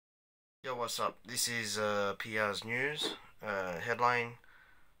Yo, what's up? This is PR's news headline.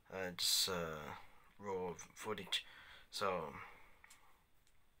 Just raw footage. So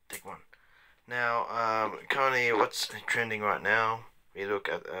take one. Now, currently, what's trending right now? We look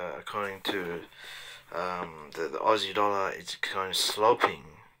at according to the Aussie dollar, it's kind of sloping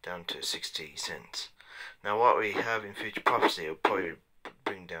down to 60 cents. Now, what we have in future prophecy will probably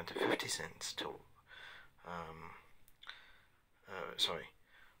bring down to 50 cents till sorry,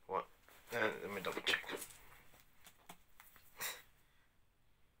 what? Let me double check.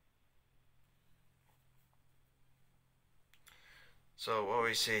 So what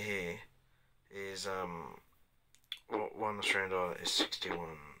we see here is one Australian dollar is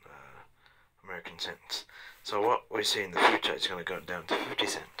 61 American cents. So what we see in the future is going to go down to 50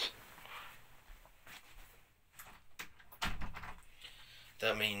 cents.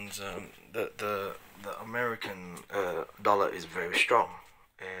 That means the American dollar is very strong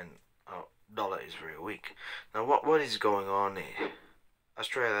and our dollar is very weak. Now what is going on here?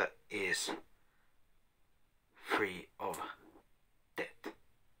 Australia is free of debt.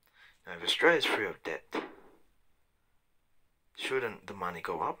 Now if Australia is free of debt, shouldn't the money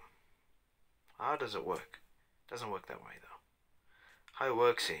go up? How does it work? It doesn't work that way though. How it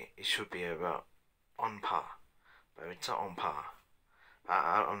works here, it should be about on par, but it's not on par.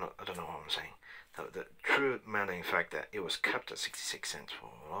 I don't know what I'm saying. The true matter in fact that it was kept at 66 cents for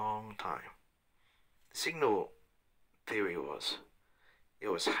a long time. The signal theory was it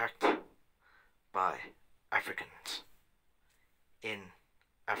was hacked by Africans in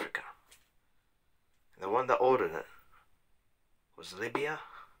Africa. And the one that ordered it was Libya,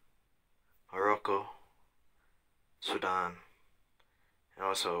 Morocco, Sudan, and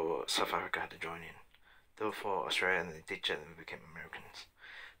also South Africa had to join in. Therefore, Australia and they ditched it and became Americans.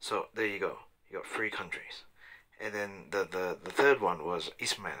 So there you go. You got three countries. And then the third one was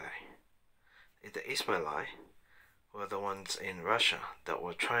Ismaili. The Ismaili were the ones in Russia that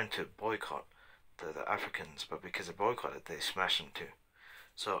were trying to boycott the Africans, but because they boycotted, they smashed them too.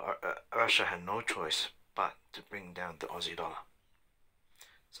 So Russia had no choice but to bring down the Aussie dollar.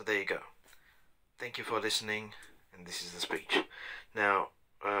 So there you go. Thank you for listening, and this is the speech. Now,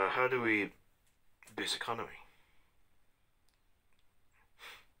 how do we boost economy?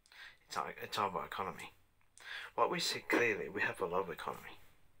 It's all about economy. What we see clearly, we have a lot of economy.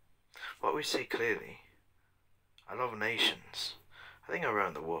 What we see clearly, a lot of nations, I think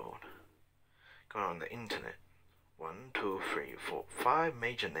around the world, going on the internet, 1, 2, 3, 4, 5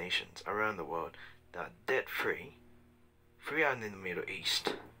 major nations around the world that are debt free. 3 are in the Middle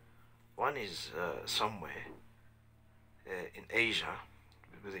East. One is somewhere in Asia,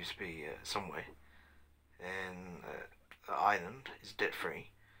 believed to be somewhere, and the island is debt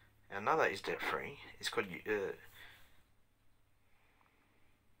free. Another is debt free. It's called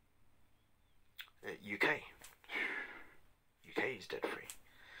UK. UK is debt free.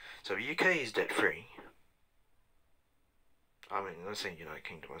 So UK is debt free. I mean, I'm not saying United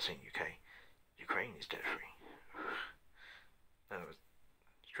Kingdom. I'm saying UK. Ukraine is debt free. No, it's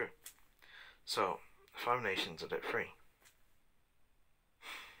true. So 5 nations are debt free.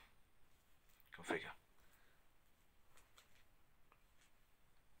 Go figure.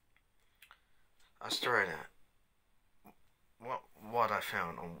 Australia. What I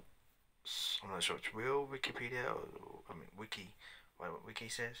found on, I'm not sure it's real Wikipedia or I mean Wiki, what Wiki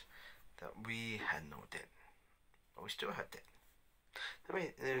says, that we had no debt, but we still had debt. Let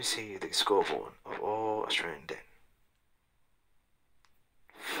me see the scoreboard of all Australian debt.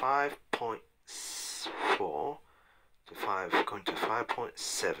 5.4 to 5 going to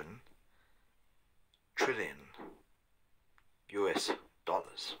 5.7 trillion US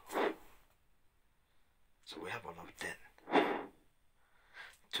dollars. So we have a lot of debt.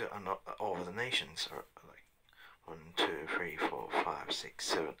 To all of the nations are like 1, 2, 3, 4, 5, 6,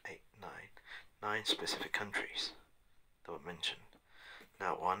 7, 8, 9 specific countries that were mentioned.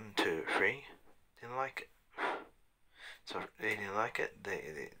 Now 1, 2, 3 didn't like it. So they didn't like it.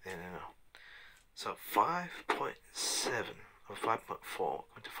 They didn't know. So 5.7 or 5.4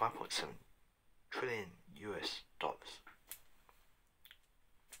 going to 5.7 trillion US dollars.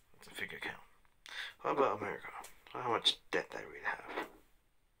 That's a figure count. What about America? How much debt they really have?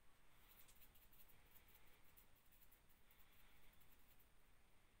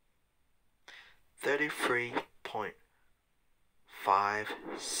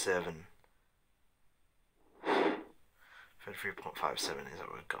 $33.57. 33.57 is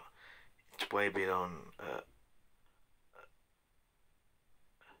what we've got. It's way beyond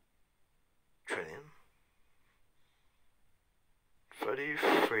trillion.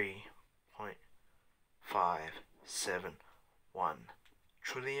 33.571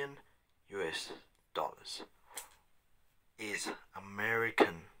 trillion US dollars is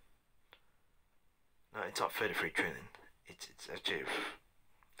American. No, it's not 33 trillion. It's actually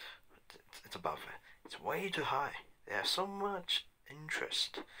it's above it. It's way too high. They have so much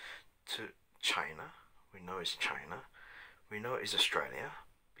interest to China. We know it's China. We know it's Australia.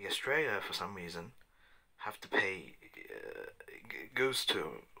 Because Australia, for some reason, have to pay goes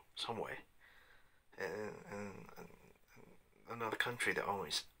to somewhere, and another country that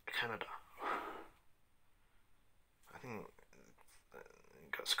owns Canada. I think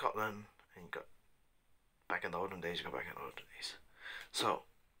you got Scotland, and you got back in the olden days. You got back in the olden days. So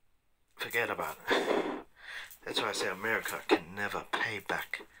forget about it. That's why I say America can never pay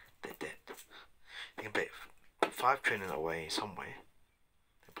back the debt. They can pay 5 trillion away somewhere.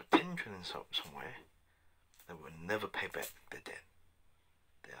 They put 10 trillion somewhere. They will never pay back the debt.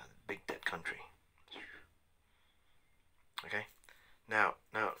 They are a big debt country. Okay. Now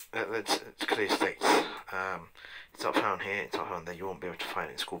let's clear states. It's not found here. It's not found there. You won't be able to find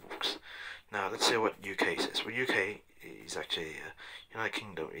it in school books. Now let's see what UK says. Well, UK is actually United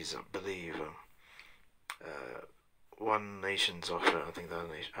Kingdom is, I believe, one nation's offer. I think the other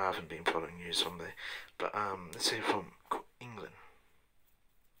nation. I haven't been following news from there, but let's see from England.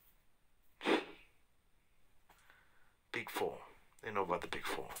 Big Four. They know about the Big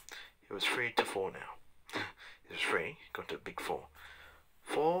Four. It was 3 to 4 now. It was 3. Got to Big Four.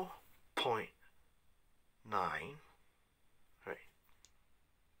 4.9. Right.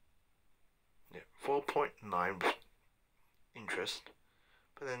 Yeah. 4.9 interest,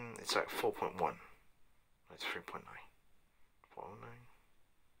 but then it's like 4.1. That's 3.9. 4.9.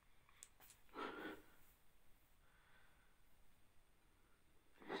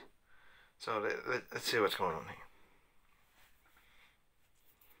 So let's see what's going on here.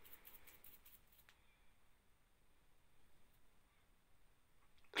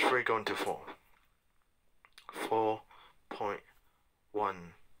 3 going to 4. 4.1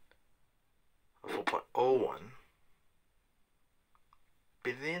 4.01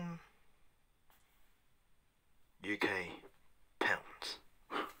 billion UK pounds.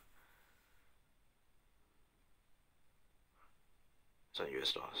 It's not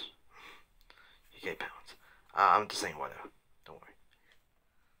US dollars. UK pounds. I'm just saying whatever. Don't worry.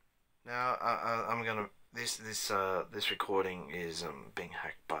 Now I'm gonna this recording is being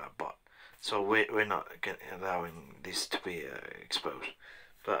hacked by a bot, so we're not allowing this to be exposed.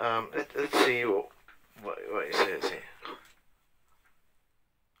 But let's see what it says here.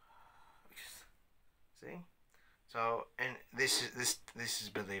 See, so and this is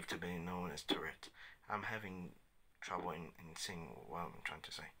believed to be known as Tourette. I'm having trouble in seeing what I'm trying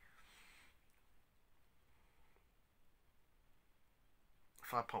to say.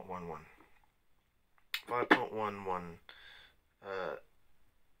 5.11. 5.11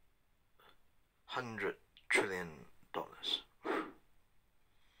 $100 trillion.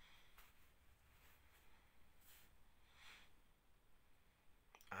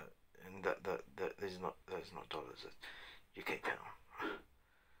 And that is not dollars, that's UK pound.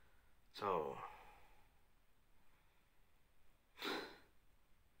 So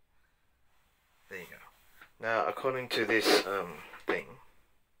there you go. Now according to this thing,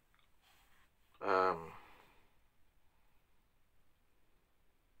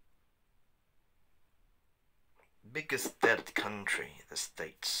 biggest debt country, the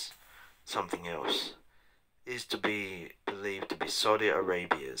States, something else, is to be believed to be Saudi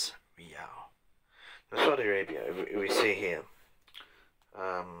Arabia's Riyal. Now Saudi Arabia, we see here,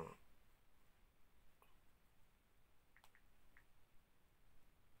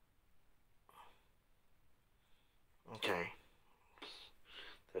 okay,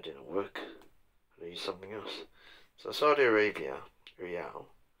 that didn't work. I'll use something else. So Saudi Arabia Riyal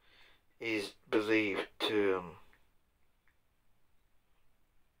is believed to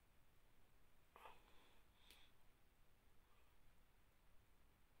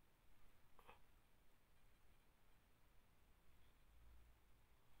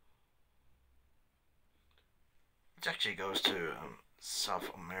it actually goes to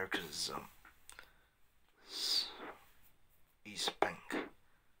South America's East Bank.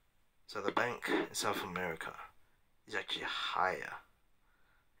 So the bank in South America is actually higher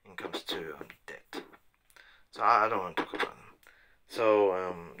when it comes to debt. So I don't want to talk about them. So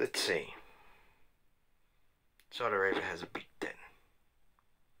let's see. Saudi Arabia has a big debt,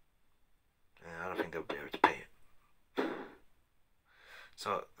 and I don't think they'll be able to pay it.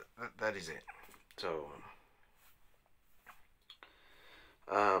 So that is it. So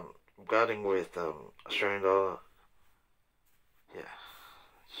regarding with Australian dollar, yeah.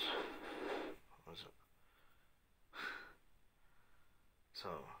 What was it? So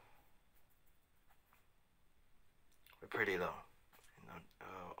pretty low,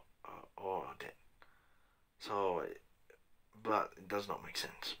 or dead. So, but it does not make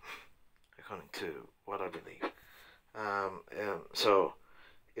sense according to what I believe. So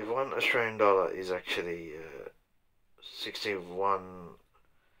if $1 is actually 61,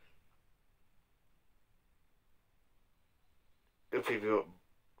 if we go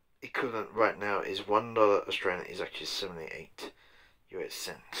equivalent right now is $1 Australian is actually 78 US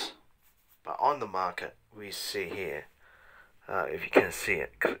cents. But on the market, we see here, if you can see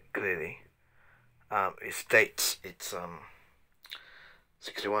it clearly, it states it's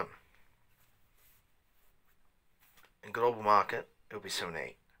 61. In global market, it'll be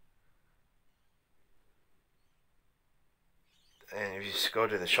 78. And if you just go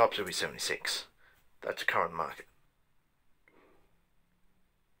to the shops, it'll be 76. That's the current market.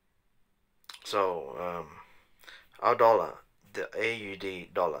 So our dollar, the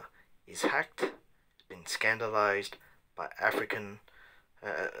AUD dollar, is hacked, been scandalized by African,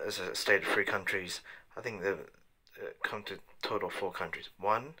 as I stated, 3 countries. I think they've come to total 4 countries.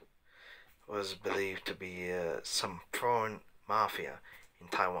 One was believed to be some foreign mafia in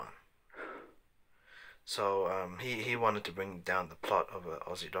Taiwan. So he wanted to bring down the plot of an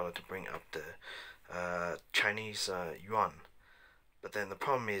Aussie dollar to bring up the Chinese yuan. But then the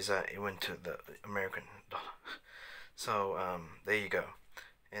problem is that it went to the American dollar. So there you go.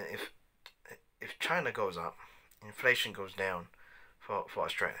 And if China goes up, inflation goes down for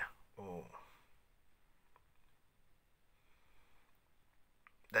Australia. Ooh.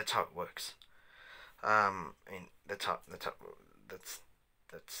 That's how it works. And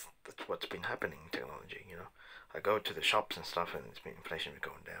that's what's been happening in technology. You know, I go to the shops and stuff, and it's been inflation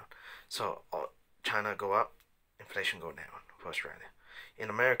going down. So China go up, inflation go down for Australia. In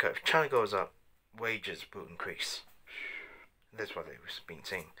America, if China goes up, wages will increase. That's what they've been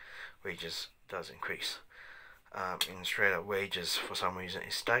saying. Wages does increase. In Australia, wages for some reason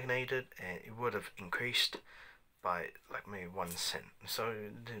is stagnated, and it would have increased by like maybe 1 cent. So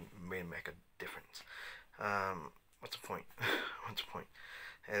it didn't really make a difference. What's the point? What's the point?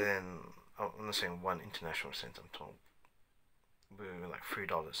 And then I'm not saying 1 international cent. I'm told we were like $3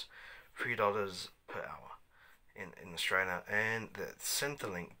 per hour in Australia, and the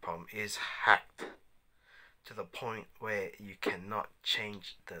Centrelink problem is hacked to the point where you cannot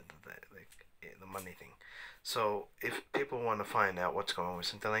change the money thing. So if people want to find out what's going on with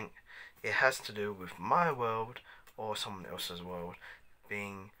Centrelink, it has to do with my world or someone else's world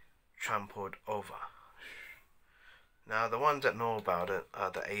being trampled over. Now the ones that know about it are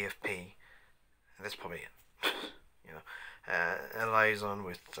the AFP. That's probably it. You know, liaison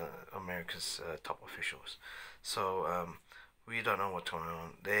with America's top officials. So we don't know what's going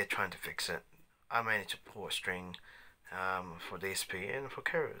on. They're trying to fix it. I managed to pull a string for DSP and for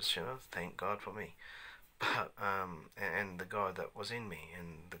carriers. You know, thank God for me. But and the God that was in me,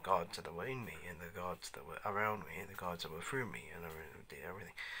 and the gods that were in me, and the gods that were around me, and the gods that were through me, and did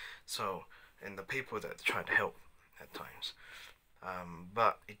everything. So, and the people that tried to help at times.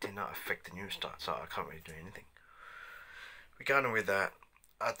 But it did not affect the news start, so I can't really do anything. Regarding with that,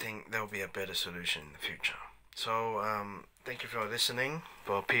 I think there will be a better solution in the future. So thank you for listening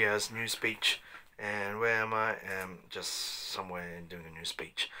for Pia's news speech. And where am I? Just somewhere doing a new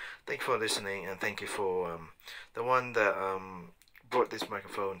speech. Thank you for listening, and thank you for the one that brought this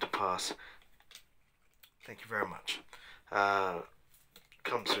microphone to pass. Thank you very much.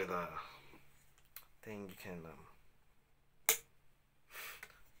 Comes with a thing you can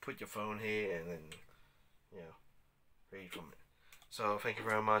put your phone here and then read from it. So thank you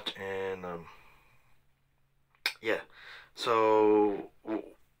very much, and yeah. So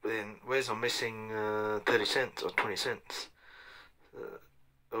then where's a missing 30 cents or 20 cents?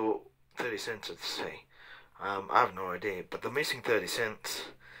 Or 30 cents, let's say. I have no idea, but the missing 30 cents,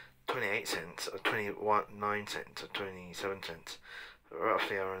 28 cents, or 9 cents, or 27 cents,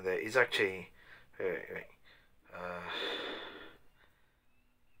 roughly around there, is actually,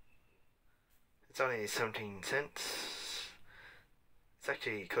 it's only 17 cents. It's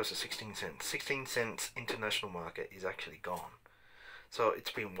actually close to 16 cents. 16 cents international market is actually gone. So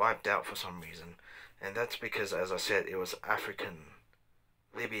it's been wiped out for some reason, and that's because, as I said, it was African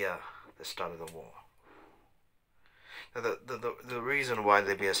Libya that started the war. Now the reason why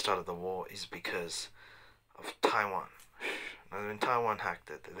Libya started the war is because of Taiwan. Now when Taiwan hacked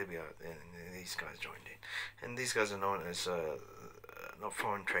it, Libya, and these guys joined in, and these guys are known as not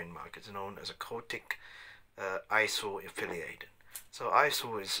foreign trade markets, known as a Cotic ISIL affiliated. So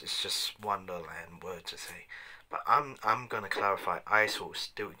ISIL is just wonderland word to say. But I'm gonna clarify, ISIL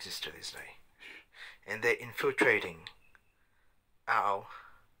still exists to this day, and they're infiltrating our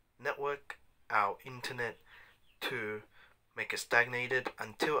network, our internet, to make it stagnated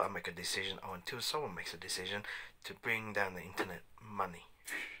until I make a decision or until someone makes a decision to bring down the internet money.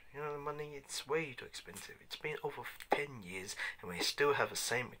 You know, the money, it's way too expensive. It's been over 10 years and we still have the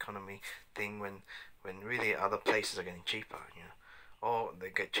same economy thing when really other places are getting cheaper, you know. Or they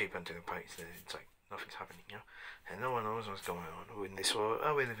get cheaper until the price, it's like nothing's happening, you know. And no one knows what's going on in this world.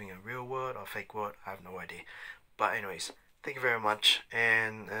 Are we living in a real world or fake world? I have no idea. But anyways, thank you very much,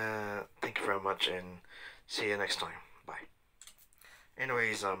 and see you next time. Bye.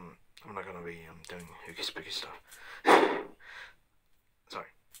 Anyways, I'm not gonna be doing hooky spooky stuff. Sorry,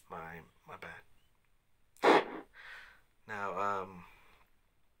 my bad. Now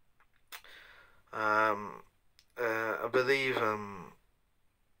I believe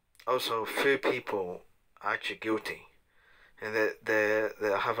also few people are actually guilty, and they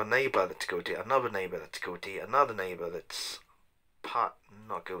have a neighbor that's guilty, another neighbor that's guilty, another neighbor that's part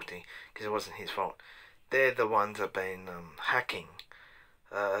not guilty because it wasn't his fault. They're the ones that have been hacking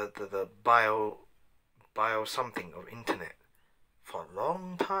the bio something of internet for a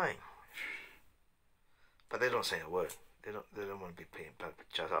long time, but they don't say a word. They don't want to be paid, but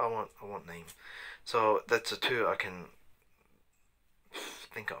just I want name. So that's the two I can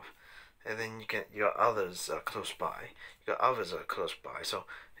think of. And then you got others close by. You got others close by. So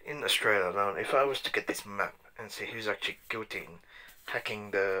in Australia now, if I was to get this map and see who's actually guilty in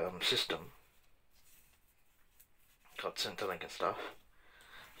hacking the system, got Centrelink and stuff,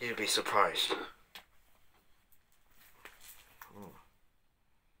 you'd be surprised.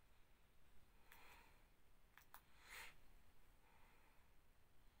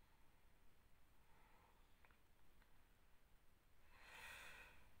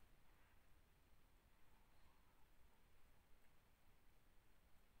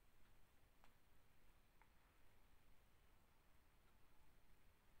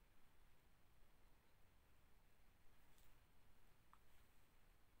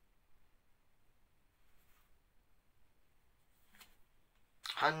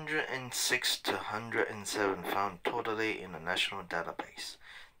 106 to 107 found totally in a national database.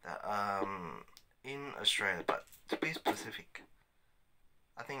 In Australia, but to be specific,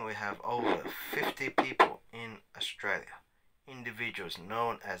 I think we have over 50 people in Australia, individuals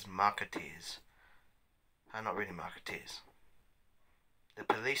known as marketeers. Are not really marketeers. They're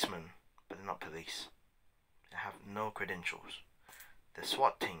policemen, but they're not police. They have no credentials. The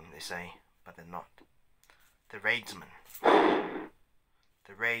SWAT team, they say, but they're not. The raidsmen.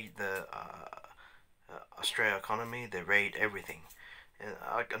 They raid the Australia economy. They raid everything. And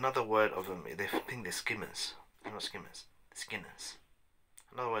another word of them, they think they're skimmers. They're not skimmers. They're skinners.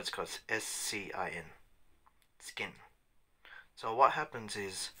 Another word is called SCIN. Skin. So what happens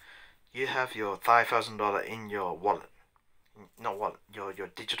is, you have your $5,000 in your wallet. Not wallet, your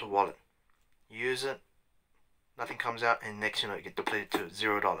digital wallet. You use it, nothing comes out, and next you know you get depleted to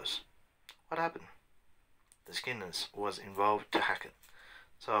 $0. What happened? The skinners was involved to hack it.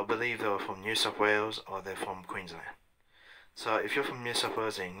 So I believe they were from New South Wales or they're from Queensland. So if you're from New South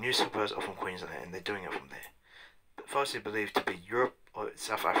Wales, they're in New South Wales or from Queensland, and they're doing it from there. But falsely believed to be Europe or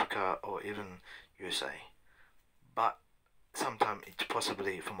South Africa or even USA. But sometimes it's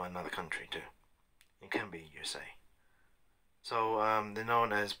possibly from another country too. It can be USA. So they're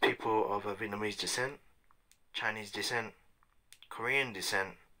known as people of Vietnamese descent, Chinese descent, Korean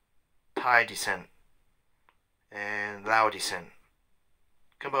descent, Thai descent, and Lao descent.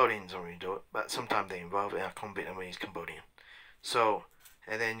 Cambodians don't really do it, but sometimes they involve Vietnamese Cambodian. So,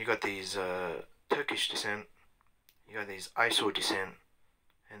 and then you got these Turkish descent, you got these ISO descent,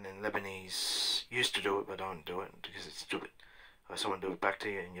 and then Lebanese used to do it but don't do it because it's stupid. Or someone do it back to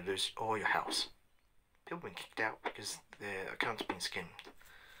you and you lose all your house. People have been kicked out because their accounts have been skimmed.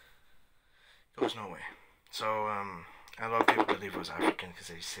 Goes nowhere. So a lot of people believe it was African because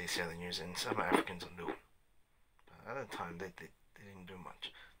they say the news, and some Africans don't do it. But at the time they didn't do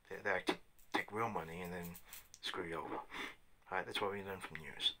much. They actually take real money and then screw you over. Right, that's what we learn from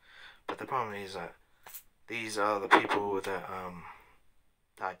news. But the problem is that these are the people that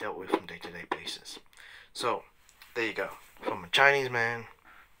I dealt with on a day-to-day basis. So there you go. From a Chinese man,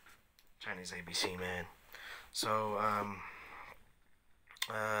 Chinese ABC man. So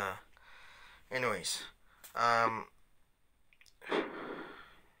anyways,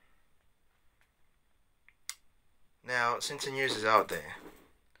 now since the news is out there,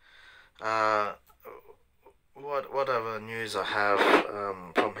 what other news I have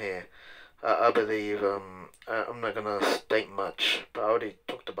from here? I believe I'm not gonna state much, but I already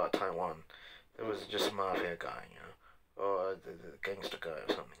talked about Taiwan. There was just a mafia guy, you know, or the gangster guy or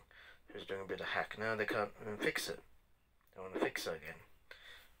something, who's doing a bit of hack. Now they can't even fix it. They want to fix it again.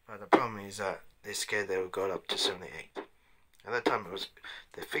 But the problem is that they're scared they will go up to 78. At that time,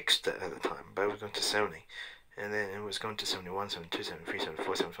 they fixed it at the time, but it was going to 70. And then it was going to 71, 72, 73,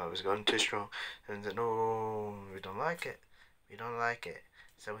 74, 75. It was going too strong. And then, no, we don't like it. We don't like it.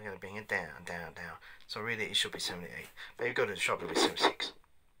 So we're going to bring it down, down, down. So really, it should be 78. But you go to the shop, it'll be 76.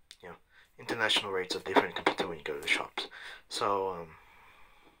 You know, international rates are different compared to when you go to the shops. So,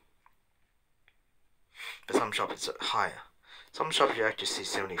 but some shops it's higher. Some shops you actually see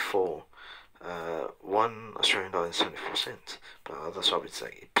 74. $1 Australian 74 cents, but other shops it's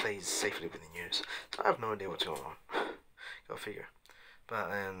like it plays safely with the news. So I have no idea what's going on. Go figure. But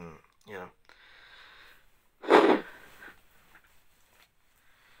you know,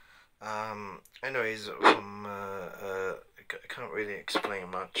 anyways, I can't really explain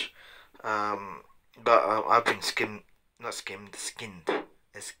much. But I've been skinned.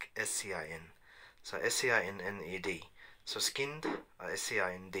 S-C-I-N. So S-C-I-N-N-E-D. So skinned,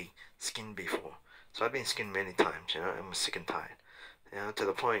 S-C-I-N-D, skinned before. So I've been skinned many times, you know, I'm sick and tired. You know, to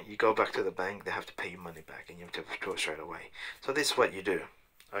the point you go back to the bank, they have to pay you money back and you have to withdraw straight away. So this is what you do,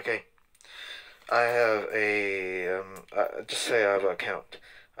 okay? I have a, just say I have an account.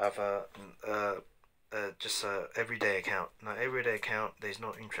 I have just a everyday account. Now everyday account, there's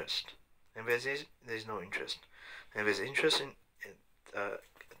no interest. And there's no interest. And if there's interest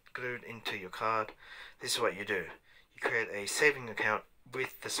glued into your card, this is what you do. You create a saving account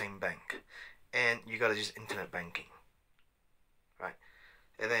with the same bank, and you gotta use internet banking, right?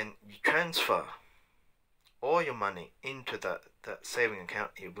 And then you transfer all your money into that saving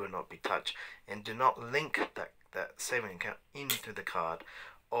account. It will not be touched, and do not link that saving account into the card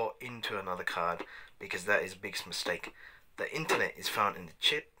or into another card, because that is a big mistake. The internet is found in the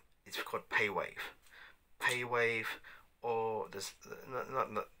chip. It's called paywave, or this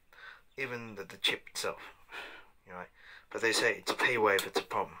not even the chip itself, you know, right? But they say it's a paywave, it's a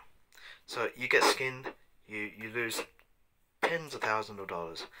problem. So you get skinned, you lose tens of thousands of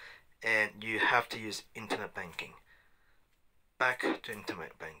dollars, and you have to use internet banking. Back to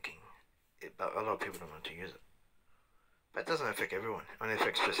internet banking. But a lot of people don't want to use it. But it doesn't affect everyone. It only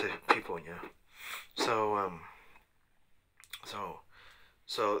affects specific people, you know. So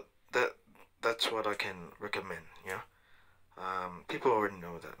so that's what I can recommend, you know. People already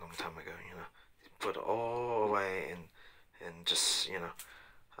know that a long time ago, you know. Put it all away and just, you know.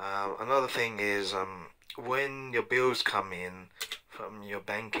 Another thing is, when your bills come in from your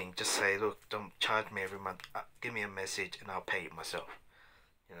banking, just say, look, don't charge me every month. Give me a message and I'll pay it myself.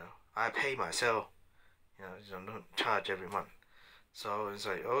 You know, I pay myself. You know, don't charge every month. So it's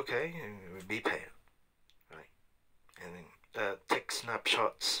like, okay, be paid, right? And then take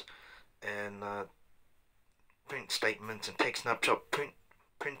snapshots and print statements and take snapshot, print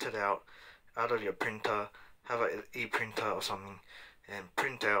it out of your printer, have an e-printer or something, and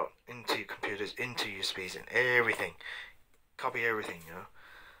print out into your computers, into USBs and everything. Copy everything, you know.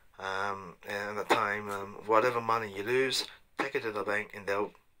 And at the time, whatever money you lose, take it to the bank and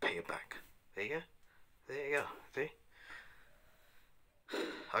they'll pay you back. There you go. There you go. See?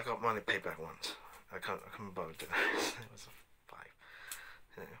 I got money paid back once. I couldn't bother to it was 5.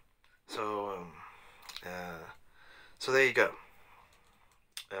 Yeah. So there you go.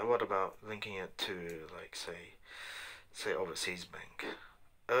 What about linking it to, like, say overseas bank?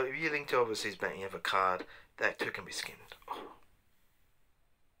 If you link to overseas bank, you have a card, that too can be skinned. Oh.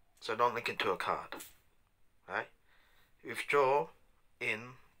 So don't link it to a card, right? Withdraw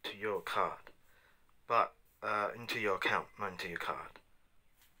into your card, but into your account, not into your card.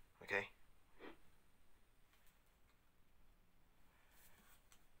 Okay.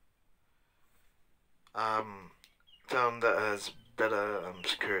 Found that has better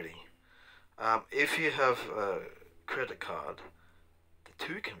security. If you have a credit card, the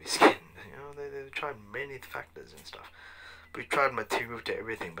two can be skinned. You know, they tried many factors and stuff. We tried material to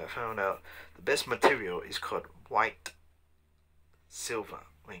everything, but I found out the best material is called white silver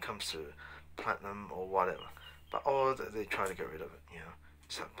when it comes to platinum or whatever. But all they try to get rid of it, you know.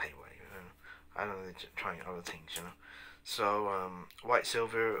 It's not payway, you know. I don't know, they're trying other things, you know. So white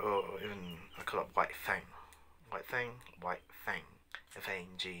silver, or even I call it white fang,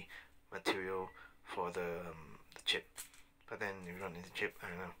 F-A-N-G material for the chip. But then you run into the chip, I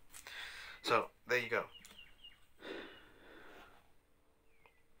don't know. So there you go.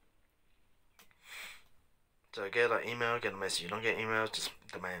 So get an email, get a message. You don't get emails, just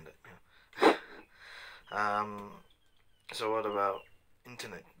demand it. You know? So what about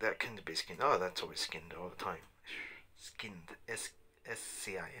internet? That can be skinned. Oh, that's always skinned all the time. Skinned.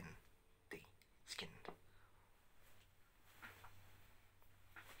 S-C-I-N-D. Skinned.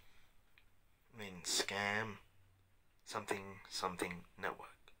 I mean, scam. Something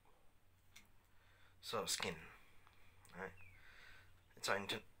network. So skin, right? It's our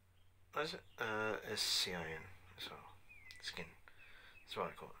what is it? SCIN. So skin. That's what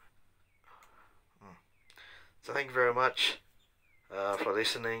I call it. So thank you very much for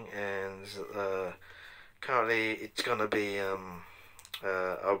listening, and currently it's gonna be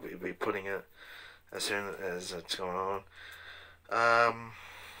I'll be putting it as soon as it's going on.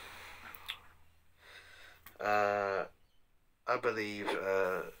 I believe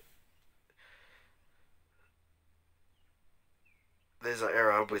there's an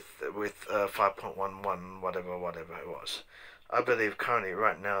error with 5.11 whatever it was. I believe currently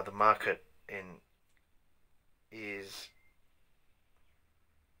right now the market in is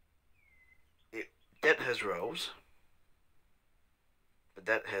debt has rose, but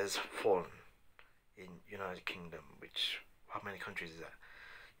debt has fallen in United Kingdom, which how many countries is that?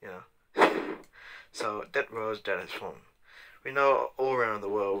 You know. So debt rose, debt has fallen. We know all around the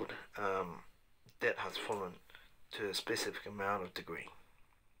world, debt has fallen to a specific amount of degree.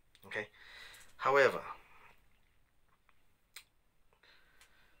 Okay. However,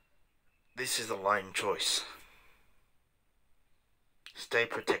 this is a line choice. Stay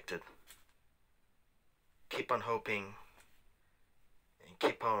protected. Keep on hoping, and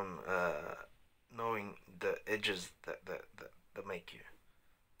keep on knowing the edges that make you.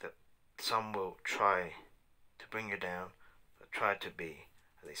 That some will try to bring you down, but try to be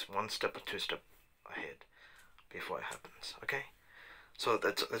at least one step or two step ahead before it happens. Okay? So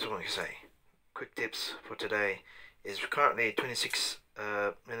that's what I can say. Quick tips for today is currently 26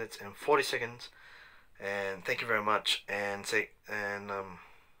 minutes and 40 seconds, and thank you very much, and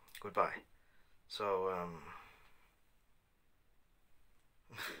goodbye. So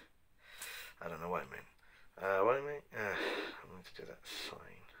I don't know what I meant. What I mean? I'm going to do that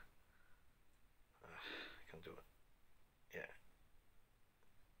sign. I can do it.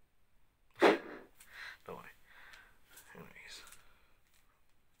 Yeah. No way. Anyways.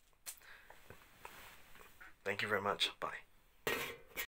 Thank you very much. Bye.